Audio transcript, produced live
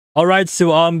All right,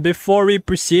 so before we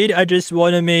proceed, I just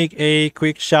want to make a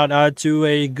quick shout out to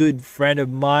a good friend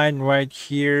of mine right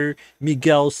here,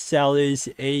 Miguel Celis,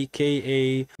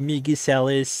 aka Miggy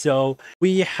Celis. So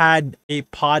we had a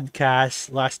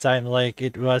podcast last time, like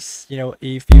it was,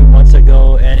 a few months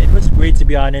ago, and it was great to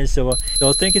be honest. So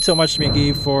thank you so much,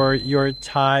 Miggy, for your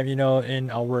time, in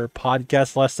our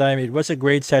podcast last time. It was a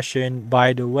great session,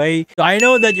 by the way. So I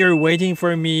know that you're waiting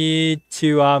for me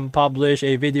to publish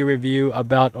a video review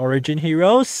about Origin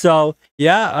Heroes. So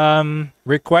yeah,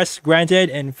 request granted,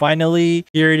 and finally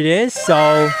here it is.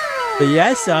 So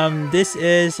yes, this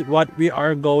is what we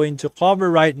are going to cover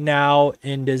right now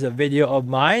in this video of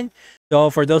mine.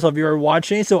 So for those of you who are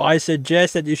watching, so I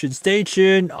suggest that you should stay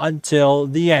tuned until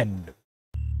the end.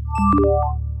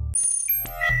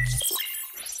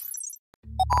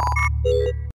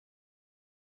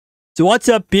 So what's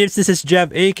up, peeps? This is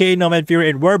Jeff, aka Nomad Fury,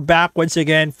 and we're back once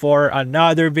again for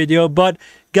another video. But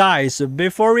guys,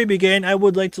 before we begin, I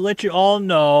would like to let you all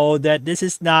know that this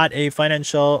is not a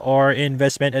financial or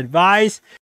investment advice.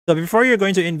 So before you're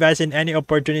going to invest in any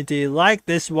opportunity like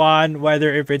this one,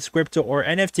 whether if it's crypto or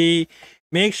NFT,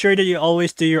 make sure that you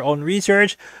always do your own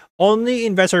research. Only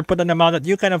invest or put an amount that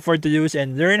you can afford to use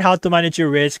and learn how to manage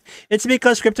your risk. It's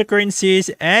because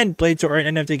cryptocurrencies and play-to-earn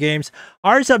NFT games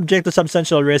are subject to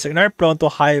substantial risk and are prone to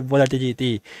high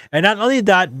volatility. And not only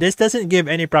that, this doesn't give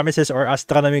any promises or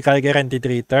astronomical guaranteed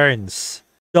returns.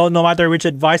 So no matter which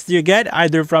advice you get,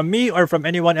 either from me or from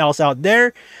anyone else out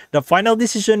there, the final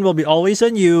decision will be always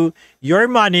on you, your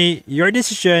money, your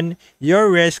decision,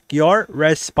 your risk, your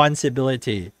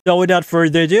responsibility. So without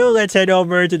further ado, let's head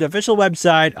over to the official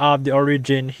website of the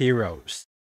Origin Heroes.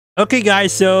 Okay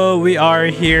guys, so we are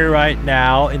here right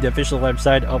now in the official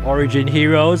website of Origin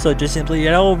Heroes. So just simply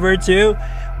head over to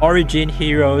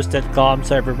originheroes.com.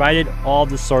 So I provided all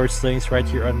the source links right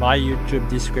here on my YouTube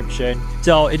description.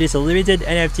 So it is a limited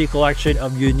NFT collection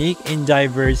of unique and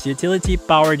diverse utility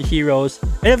powered heroes.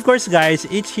 And of course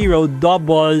guys, each hero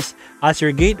doubles as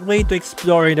your gateway to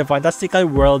exploring the fantastical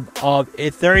world of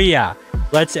Etheria.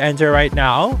 Let's enter right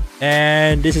now,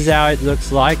 and this is how it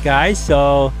looks like, guys.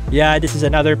 So yeah, this is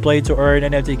another play to earn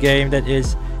NFT game that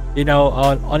is,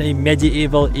 on a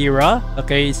medieval era.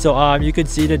 Okay, so you can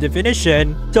see the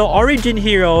definition. So Origin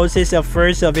Heroes is a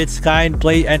first of its kind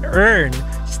play and earn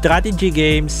strategy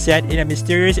game set in a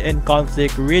mysterious and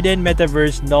conflict-ridden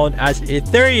metaverse known as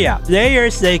Etheria.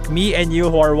 Players like me and you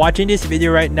who are watching this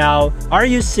video right now are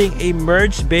using a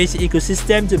merge-based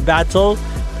ecosystem to battle,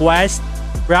 quest,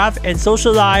 craft, and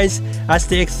socialize as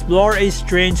they explore a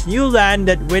strange new land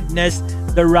that witnessed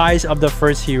the rise of the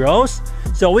first heroes.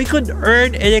 So we could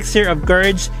earn Elixir of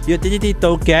Courage utility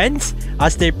tokens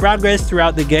as they progress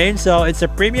throughout the game. So it's a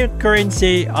premium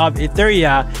currency of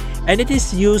Etheria, and it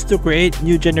is used to create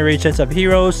new generations of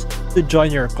heroes to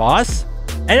join your cause.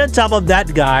 And on top of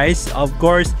that, guys, of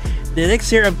course, the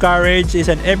Elixir of Courage is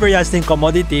an everlasting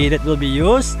commodity that will be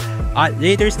used at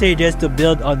later stages to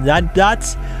build on land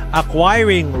plots,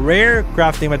 acquiring rare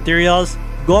crafting materials,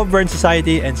 govern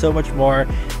society, and so much more.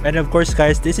 And of course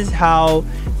guys, this is how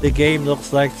the game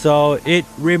looks like. So it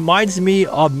reminds me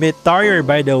of Mytharior,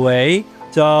 by the way.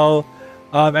 So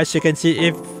as you can see,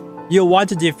 if you want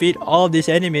to defeat all of these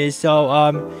enemies, so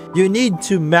you need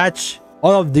to match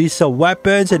all of these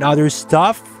weapons and other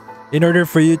stuff in order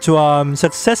for you to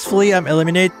successfully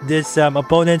eliminate these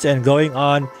opponents and going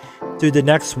on to the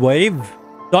next wave.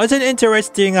 So it's an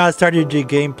interesting strategy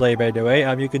gameplay, by the way.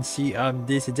 You can see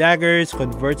these daggers,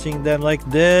 converting them like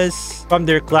this from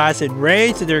their class and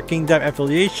race to their kingdom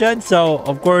affiliation. So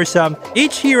of course,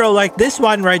 each hero like this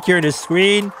one right here on the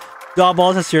screen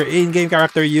doubles as your in-game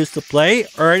character used to play,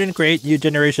 earn, and create new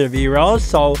generation of heroes.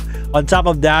 So on top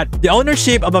of that, the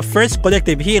ownership of a first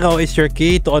collective hero is your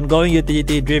key to ongoing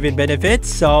utility-driven benefits.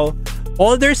 So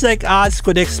holders like us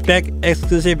could expect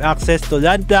exclusive access to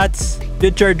land plots,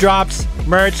 future drops,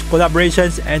 merch,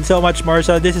 collaborations, and so much more.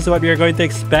 So this is what we are going to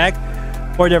expect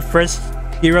for the first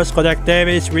Heroes Collective.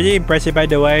 It's really impressive, by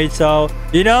the way. So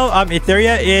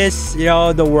Etheria is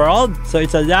the world, so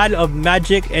it's a land of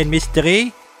magic and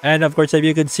mystery. And of course, if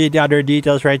you can see the other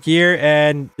details right here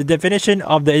and the definition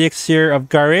of the Elixir of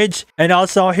Courage. And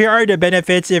also here are the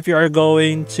benefits if you are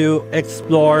going to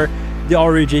explore the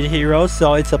Origin Heroes.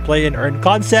 So it's a play and earn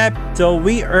concept. So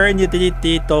we earn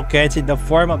utility tokens in the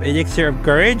form of Elixir of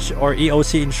Courage, or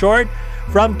EOC in short,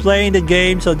 from playing the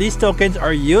game. So these tokens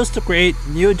are used to create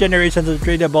new generations of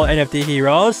tradable NFT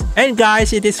heroes. And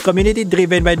guys, it is community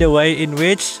driven, by the way, in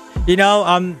which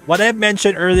what I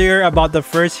mentioned earlier about the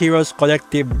first Heroes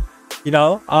Collective,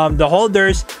 the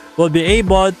holders will be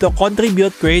able to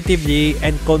contribute creatively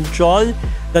and control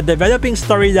the developing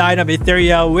storyline of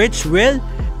Etheria, which will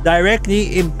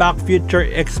directly impact future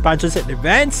expansions and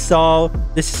events. So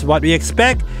this is what we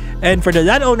expect. And for the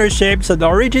land ownership, so the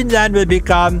origin land will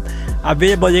become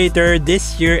available later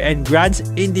this year and grants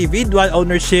individual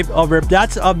ownership over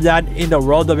plots of land in the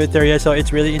world of Ethereum. So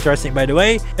it's really interesting, by the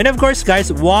way. And of course,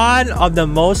 guys, one of the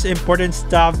most important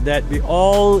stuff that we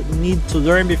all need to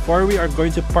learn before we are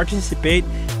going to participate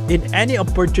in any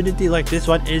opportunity like this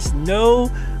one is no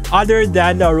other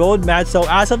than the roadmap. So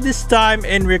as of this time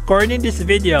in recording this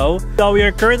video, so we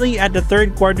are currently at the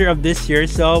third quarter of this year,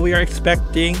 so we are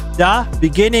expecting the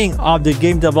beginning of the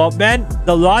game development,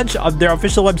 the launch of their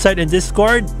official website and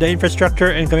Discord, the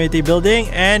infrastructure and community building,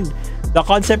 and the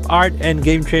concept art and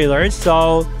game trailers.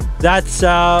 So that's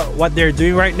what they're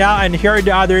doing right now, and here are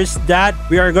the others that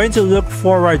we are going to look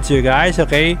forward to, guys.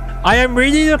 Okay, I am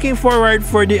really looking forward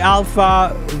for the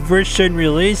alpha version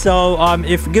release. So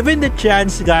if given the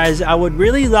chance, guys, I would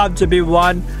really love to be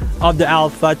one of the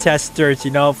alpha testers,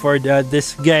 you know, for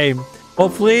this game.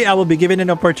 Hopefully I will be given an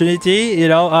opportunity, you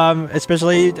know,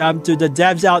 especially to the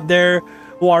devs out there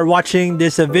who are watching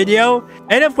this video.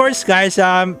 And of course, guys,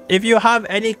 if you have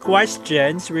any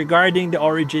questions regarding the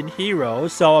origin hero,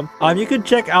 so you can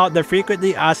check out the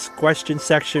frequently asked questions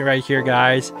section right here,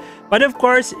 guys. But of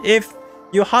course, if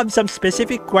you have some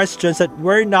specific questions that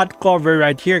were not covered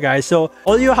right here, guys, so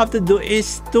all you have to do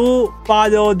is to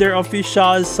follow their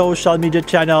official social media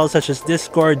channels such as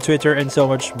Discord, Twitter, and so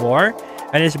much more.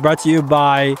 And it's brought to you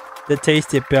by the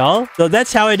Tasty Pill. So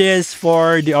that's how it is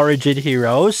for the origin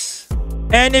heroes.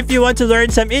 And if you want to learn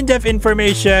some in-depth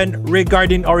information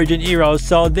regarding origin heroes,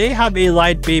 so they have a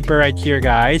light paper right here,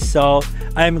 guys. So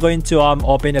I'm going to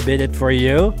open a bit it for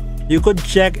you. You could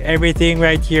check everything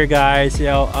right here, guys, you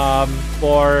know,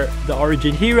 for the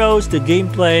origin heroes, the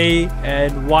gameplay,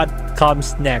 and what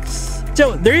comes next.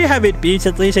 So there you have it, peeps.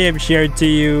 At least I have shared to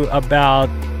you about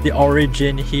the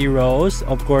origin heroes.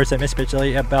 Of course, I'm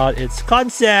especially about its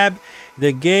concept,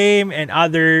 the game, and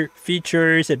other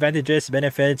features, advantages,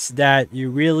 benefits that you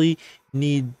really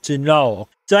need to know.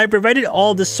 So I provided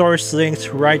all the source links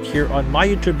right here on my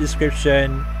YouTube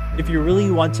description if you really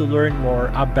want to learn more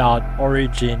about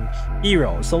origin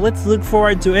heroes. So let's look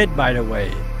forward to it, by the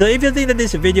way. So if you think that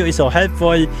this video is so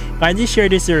helpful, kindly share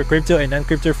this to your crypto and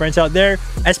non-crypto friends out there,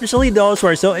 especially those who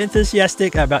are so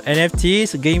enthusiastic about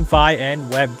NFTs, GameFi, and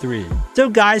Web3. So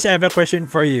guys, I have a question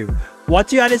for you. What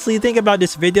do you honestly think about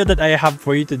this video that I have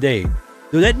for you today?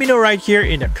 Do let me know right here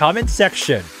in the comment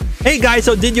section. Hey guys,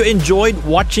 so did you enjoy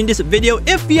watching this video?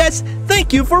 If yes,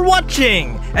 thank you for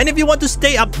watching! And if you want to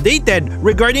stay updated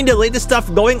regarding the latest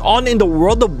stuff going on in the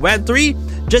world of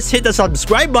Web3, just hit the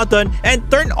subscribe button and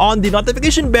turn on the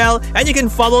notification bell, and you can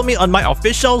follow me on my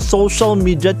official social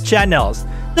media channels.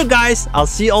 So guys, I'll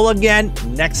see you all again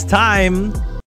next time.